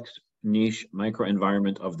complex niche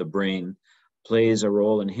microenvironment of the brain plays a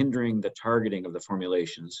role in hindering the targeting of the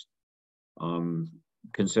formulations?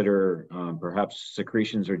 Consider perhaps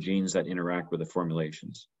secretions or genes that interact with the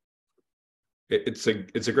formulations. It's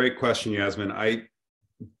a great question, Yasmin.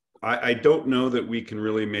 I don't know that we can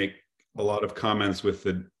really make a lot of comments with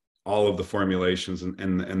all of the formulations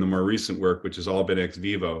and the more recent work, which has all been ex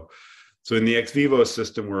vivo. So in the ex vivo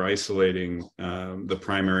system, we're isolating the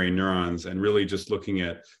primary neurons and really just looking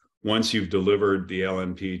at, once you've delivered the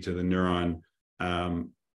LNP to the neuron,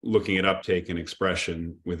 looking at uptake and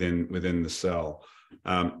expression within the cell.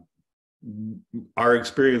 Our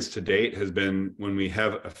experience to date has been, when we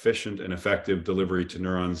have efficient and effective delivery to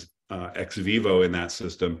neurons ex vivo in that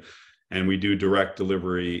system, and we do direct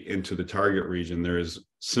delivery into the target region, there is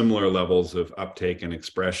similar levels of uptake and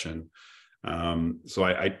expression. So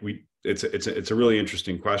it's a really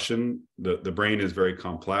interesting question. The brain is very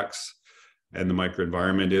complex, and the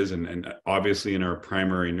microenvironment is, and obviously in our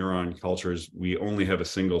primary neuron cultures, we only have a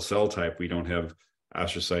single cell type. We don't have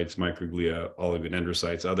astrocytes, microglia,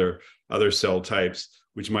 oligodendrocytes, other cell types,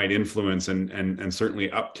 which might influence and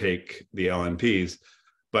certainly uptake the LNPs.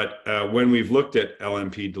 But when we've looked at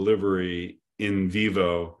LNP delivery in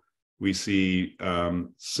vivo, we see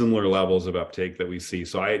similar levels of uptake that we see.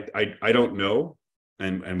 So I don't know,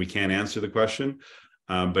 and we can't answer the question.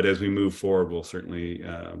 But as we move forward, we'll certainly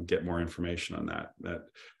get more information on that.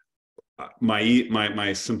 My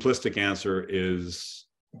simplistic answer is,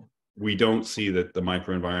 we don't see that the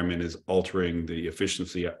microenvironment is altering the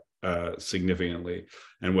efficiency significantly.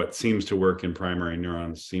 And what seems to work in primary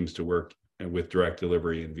neurons seems to work with direct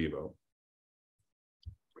delivery in vivo.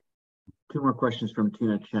 Two more questions from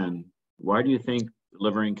Tina Chen. Why do you think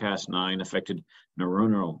delivering Cas9 affected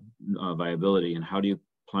neuronal viability, and how do you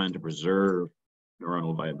plan to preserve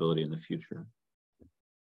neuronal viability in the future?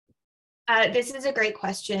 This is a great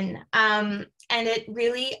question. And it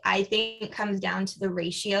really, I think, comes down to the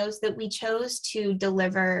ratios that we chose to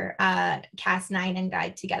deliver Cas9 and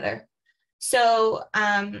guide together. So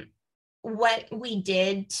what we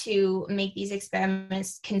did to make these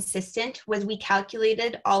experiments consistent was we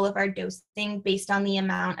calculated all of our dosing based on the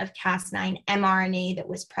amount of Cas9 mRNA that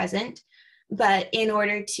was present. But in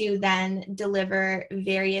order to then deliver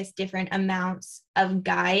various different amounts of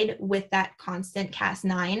guide with that constant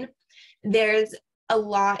Cas9, there's a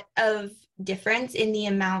lot of difference in the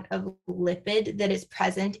amount of lipid that is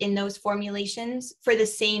present in those formulations for the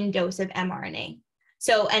same dose of mRNA.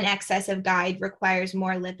 So an excess of guide requires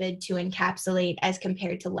more lipid to encapsulate as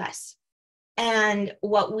compared to less. And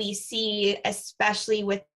what we see, especially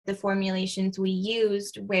with the formulations we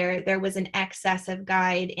used, where there was an excess of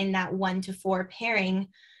guide in that 1-to-4 pairing,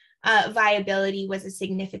 viability was a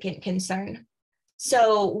significant concern.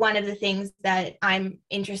 So one of the things that I'm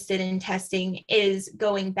interested in testing is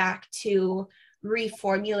going back to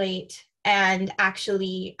reformulate and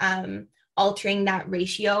actually altering that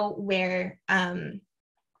ratio where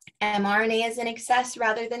mRNA is in excess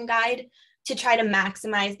rather than guide, to try to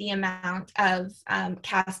maximize the amount of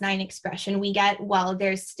Cas9 expression we get while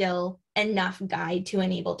there's still enough guide to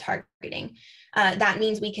enable targeting. That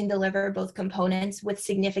means we can deliver both components with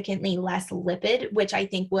significantly less lipid, which I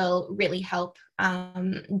think will really help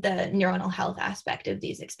the neuronal health aspect of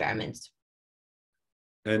these experiments.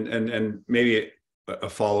 And maybe a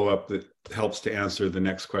follow-up that helps to answer the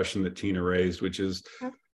next question that Tina raised, which is,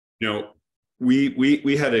 you know,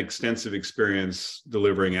 we had extensive experience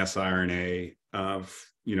delivering siRNA,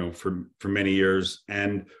 you know, for many years,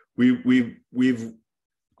 and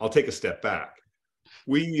I'll take a step back.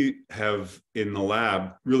 We have in the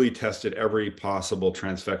lab really tested every possible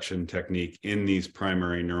transfection technique in these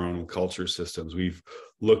primary neuronal culture systems. We've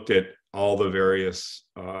looked at all the various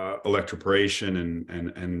electroporation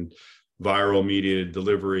and viral mediated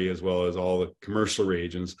delivery, as well as all the commercial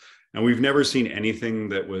reagents. And we've never seen anything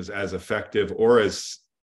that was as effective or as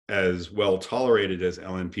well tolerated as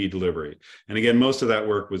LNP delivery. And again, most of that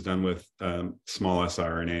work was done with small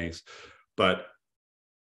siRNAs. But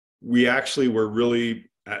we actually were really,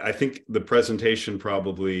 I think the presentation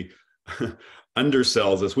probably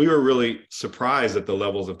undersells us. We were really surprised at the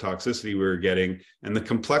levels of toxicity we were getting and the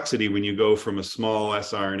complexity when you go from a small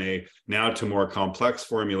siRNA now to more complex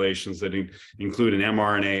formulations that include an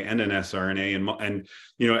mRNA and an siRNA. And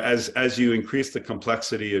you know, as you increase the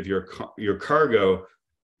complexity of your cargo,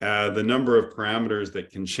 the number of parameters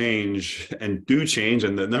that can change and do change,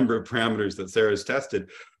 and the number of parameters that Sarah's tested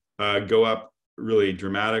go up really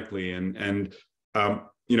dramatically. And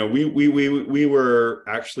you know, we were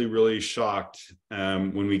actually really shocked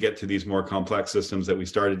when we get to these more complex systems that we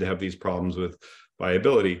started to have these problems with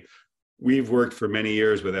viability. We've worked for many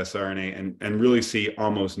years with siRNA and really see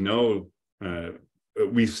almost no,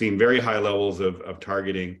 we've seen very high levels of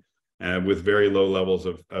targeting with very low levels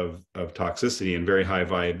of toxicity and very high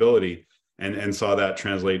viability, and saw that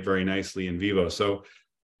translate very nicely in vivo. So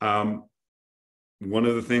one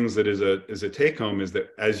of the things that is a take home is that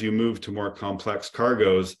as you move to more complex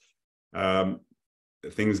cargoes,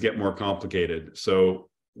 things get more complicated. So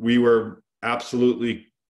we were absolutely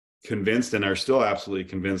convinced, and are still absolutely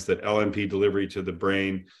convinced, that LNP delivery to the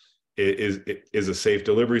brain is a safe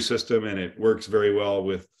delivery system, and it works very well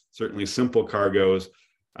with certainly simple cargoes.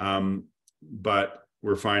 But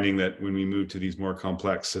we're finding that when we move to these more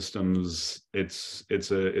complex systems, it's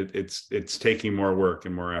taking more work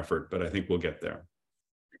and more effort. But I think we'll get there.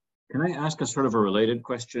 Can I ask a sort of a related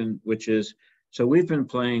question, which is, so we've been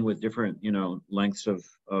playing with different, you know, lengths of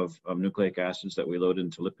nucleic acids that we load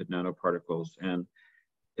into lipid nanoparticles, and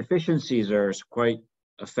efficiencies are quite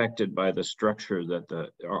affected by the structure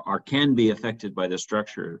that can be affected by the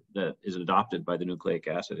structure that is adopted by the nucleic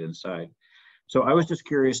acid inside. So I was just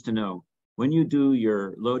curious to know, when you do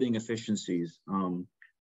your loading efficiencies,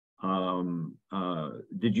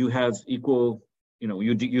 did you have equal, you know,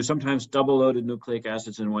 you sometimes double loaded nucleic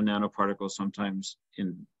acids in one nanoparticle, sometimes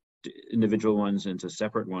in individual ones into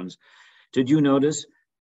separate ones. Did you notice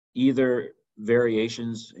either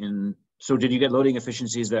variations in, so did you get loading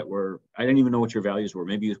efficiencies that were, I didn't even know what your values were.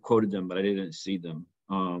 Maybe you quoted them, but I didn't see them.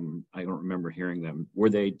 I don't remember hearing them.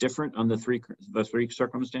 Were they different on the three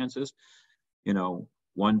circumstances? You know,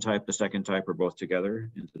 one type, the second type, or both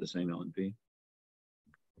together into the same LNP?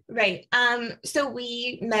 Right. So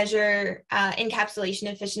we measure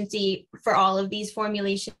encapsulation efficiency for all of these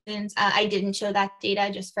formulations. I didn't show that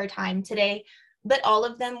data just for time today, but all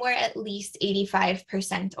of them were at least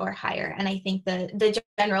 85% or higher. And I think the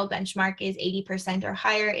general benchmark is 80% or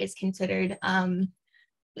higher is considered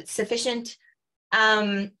sufficient.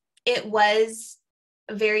 It was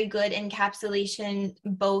very good encapsulation,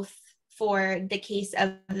 both for the case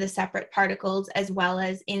of the separate particles as well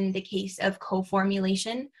as in the case of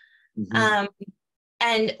co-formulation. Mm-hmm.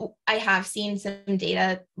 And I have seen some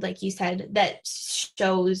data, like you said, that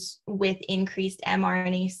shows with increased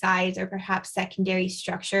mRNA size or perhaps secondary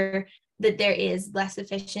structure that there is less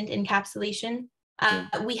efficient encapsulation.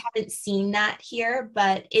 We haven't seen that here,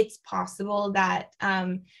 but it's possible that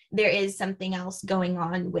there is something else going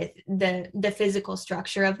on with the physical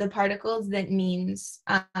structure of the particles that means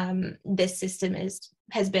this system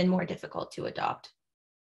has been more difficult to adopt.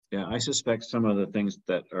 Yeah, I suspect some of the things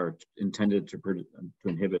that are intended to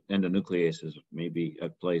inhibit endonucleases may be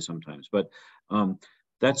at play sometimes, but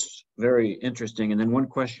that's very interesting. And then one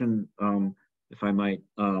question, if I might,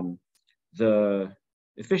 the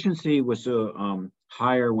efficiency was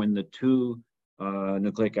higher when the two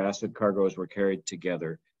nucleic acid cargoes were carried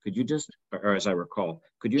together. Could you just, or as I recall,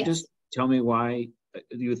 could you just tell me why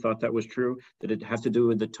you thought that was true? Did it have to do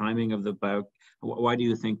with the timing of the why do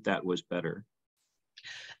you think that was better?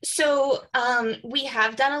 So we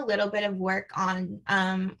have done a little bit of work on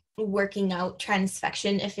working out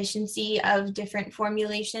transfection efficiency of different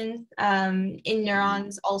formulations in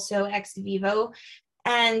neurons, also ex vivo.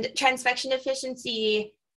 And transfection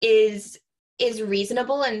efficiency is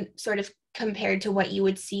reasonable and sort of compared to what you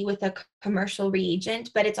would see with a commercial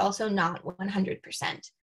reagent, but it's also not 100%.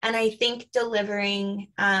 And I think delivering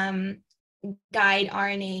guide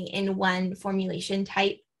RNA in one formulation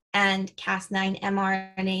type and Cas9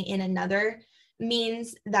 mRNA in another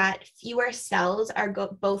means that fewer cells are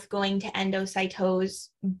both going to endocytose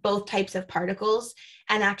both types of particles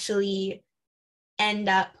and actually end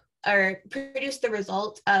up or produce the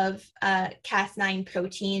result of Cas9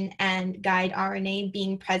 protein and guide RNA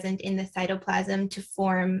being present in the cytoplasm to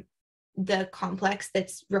form the complex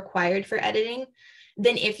that's required for editing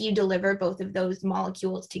than if you deliver both of those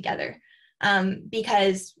molecules together.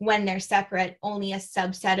 Because when they're separate, only a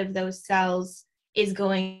subset of those cells is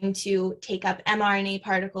going to take up mRNA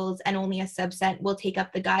particles and only a subset will take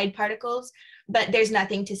up the guide particles. But there's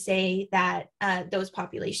nothing to say that those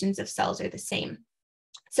populations of cells are the same.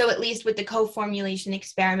 So at least with the co-formulation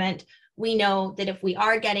experiment, we know that if we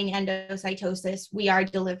are getting endocytosis, we are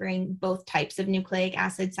delivering both types of nucleic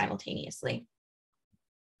acid simultaneously.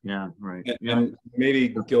 Yeah, right. And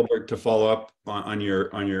maybe Gilbert, to follow up on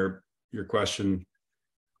your question,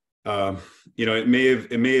 it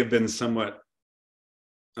may have been somewhat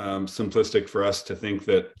simplistic for us to think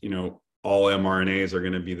that all mRNAs are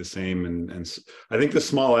going to be the same, and I think the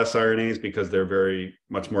small siRNAs, because they're very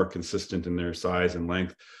much more consistent in their size and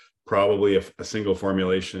length, probably a single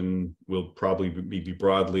formulation will probably be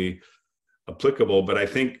broadly applicable. But I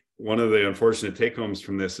think one of the unfortunate take-homes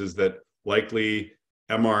from this is that likely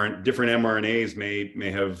different mRNAs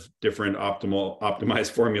may have different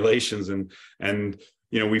optimized formulations, and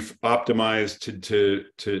we've optimized to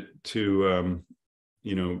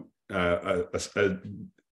a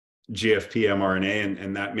GFP mRNA,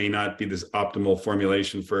 and that may not be this optimal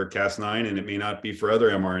formulation for Cas9, and it may not be for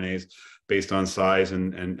other mRNAs based on size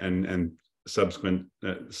and subsequent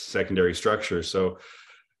secondary structure. So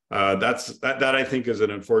that I think is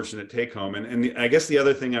an unfortunate take home. And I guess the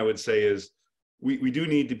other thing I would say is we do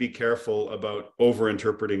need to be careful about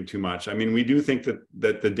over-interpreting too much. I mean, we do think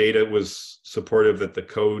that the data was supportive, that the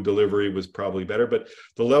co-delivery was probably better, but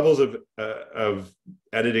the levels of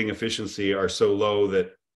editing efficiency are so low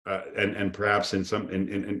that and perhaps in some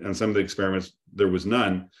of the experiments there was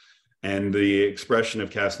none, and the expression of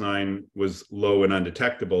Cas9 was low and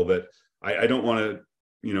undetectable, that I don't want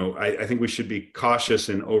to, I think we should be cautious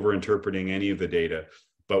in over-interpreting any of the data.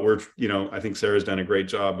 But I think Sarah's done a great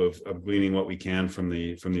job of gleaning what we can from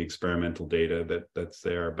the experimental data that's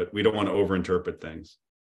there, but we don't want to over-interpret things.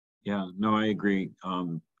 Yeah, no, I agree.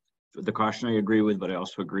 The caution I agree with, but I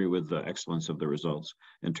also agree with the excellence of the results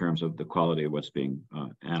in terms of the quality of what's being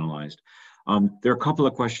analyzed. There are a couple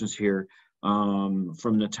of questions here.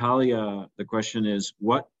 From Natalia, the question is,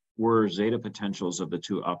 what were zeta potentials of the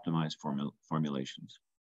two optimized formulations?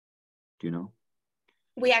 Do you know?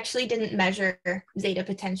 We actually didn't measure zeta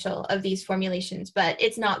potential of these formulations, but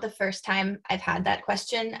it's not the first time I've had that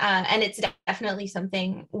question. And it's definitely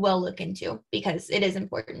something we'll look into because it is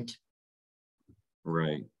important.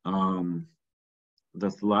 Right.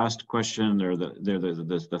 The last question, or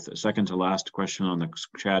the second to last question on the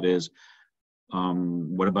chat is,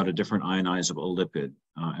 what about a different ionizable lipid?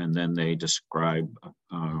 And then they describe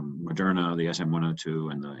Moderna, the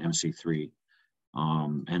SM102, and the MC3.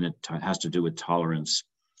 And it has to do with tolerance.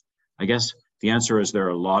 I guess the answer is there are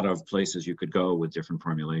a lot of places you could go with different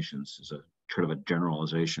formulations, is a sort of a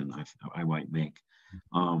generalization I might make.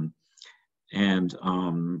 And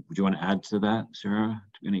would you want to add to that, Sarah?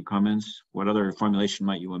 Any comments? What other formulation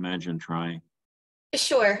might you imagine trying?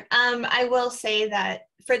 Sure. I will say that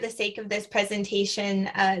for the sake of this presentation,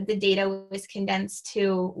 the data was condensed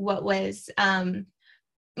to what was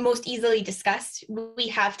most easily discussed. We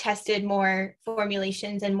have tested more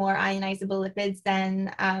formulations and more ionizable lipids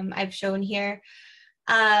than I've shown here.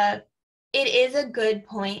 It is a good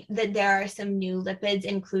point that there are some new lipids,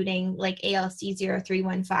 including like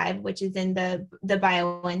ALC0315, which is in the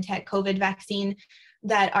BioNTech COVID vaccine,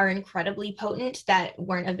 that are incredibly potent, that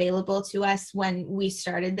weren't available to us when we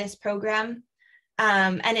started this program.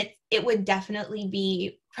 And it would definitely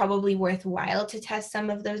be probably worthwhile to test some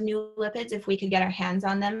of those new lipids if we could get our hands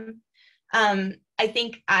on them. I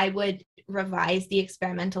think I would revise the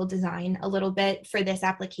experimental design a little bit for this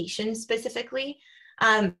application specifically,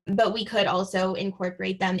 but we could also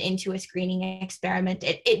incorporate them into a screening experiment.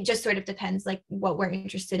 It just sort of depends like what we're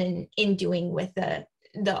interested in doing with the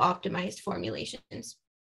optimized formulations.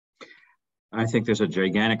 I think there's a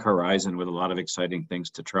gigantic horizon with a lot of exciting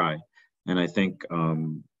things to try. And I think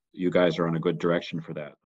you guys are on a good direction for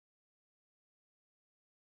that.